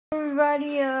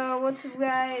everybody, what's up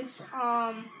guys?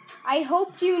 I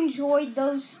hope you enjoyed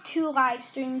those 2 live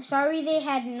streams. Sorry they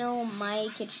had no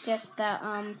mic, it's just that,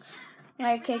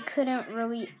 like I couldn't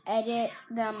really edit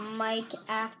the mic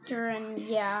after, and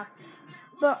yeah.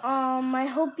 But, I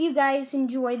hope you guys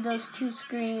enjoyed those 2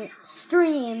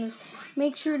 streams.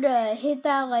 Make sure to hit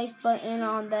that like button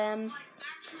on them.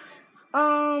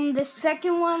 The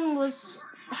second one was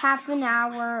half an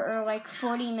hour or like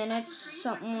 40 minutes,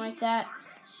 something like that.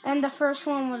 And the first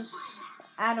one was,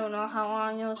 I don't know how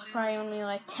long, it was probably only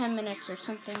like 10 minutes or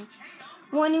something.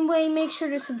 Well, anyway, make sure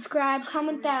to subscribe,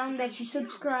 comment down that you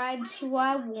subscribed so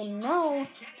I will know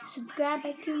to subscribe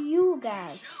back to you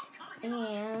guys.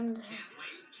 And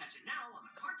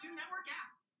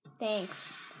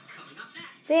thanks.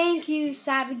 Thank you,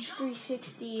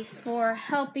 Savage360, for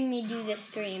helping me do this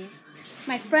stream.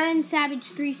 My friend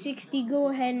Savage360, go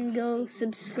ahead and go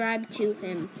subscribe to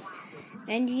him.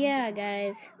 And yeah,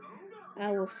 guys,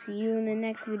 I will see you in the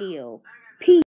next video.